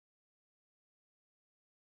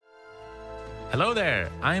Hello there,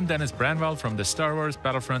 I am Dennis Branwell from the Star Wars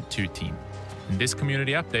Battlefront II team. In this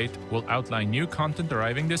community update, we'll outline new content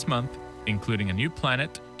arriving this month, including a new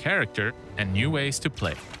planet, character, and new ways to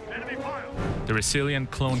play. The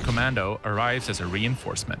resilient Clone Commando arrives as a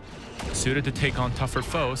reinforcement. Suited to take on tougher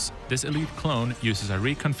foes, this elite clone uses a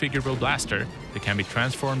reconfigurable blaster that can be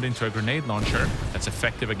transformed into a grenade launcher that's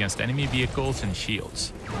effective against enemy vehicles and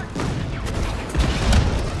shields.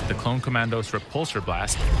 The Clone Commando's Repulsor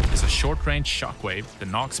Blast is a short-range shockwave that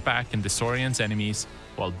knocks back and disorients enemies,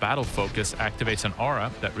 while Battle Focus activates an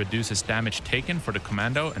aura that reduces damage taken for the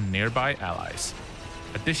Commando and nearby allies.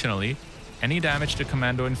 Additionally, any damage the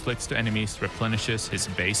Commando inflicts to enemies replenishes his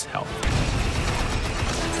base health.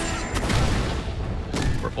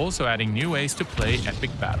 We're also adding new ways to play epic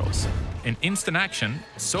battles. In instant action,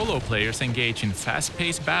 solo players engage in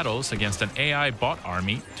fast-paced battles against an AI bot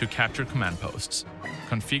army to capture command posts.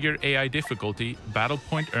 Configure AI difficulty, battle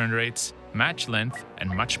point earn rates, match length, and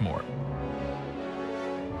much more.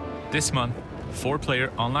 This month,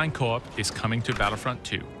 4-player online co-op is coming to Battlefront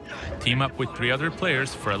 2. Team up with 3 other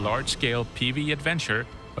players for a large-scale PvE adventure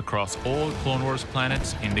across all Clone Wars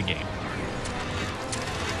planets in the game.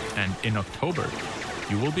 And in October,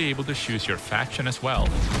 you will be able to choose your faction as well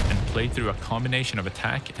and play through a combination of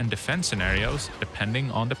attack and defense scenarios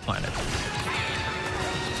depending on the planet.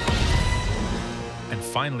 And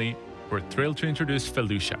finally, we're thrilled to introduce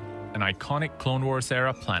Felucia, an iconic Clone Wars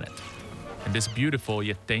era planet. In this beautiful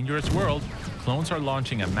yet dangerous world, clones are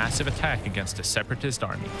launching a massive attack against a separatist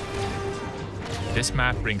army. This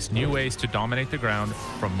map brings new ways to dominate the ground,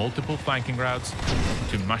 from multiple flanking routes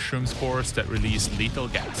to mushroom spores that release lethal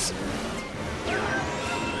gas.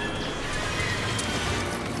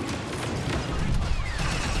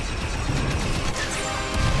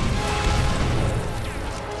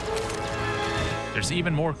 There's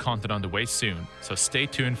even more content on the way soon, so stay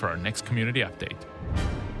tuned for our next community update.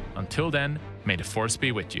 Until then, may the Force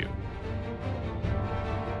be with you.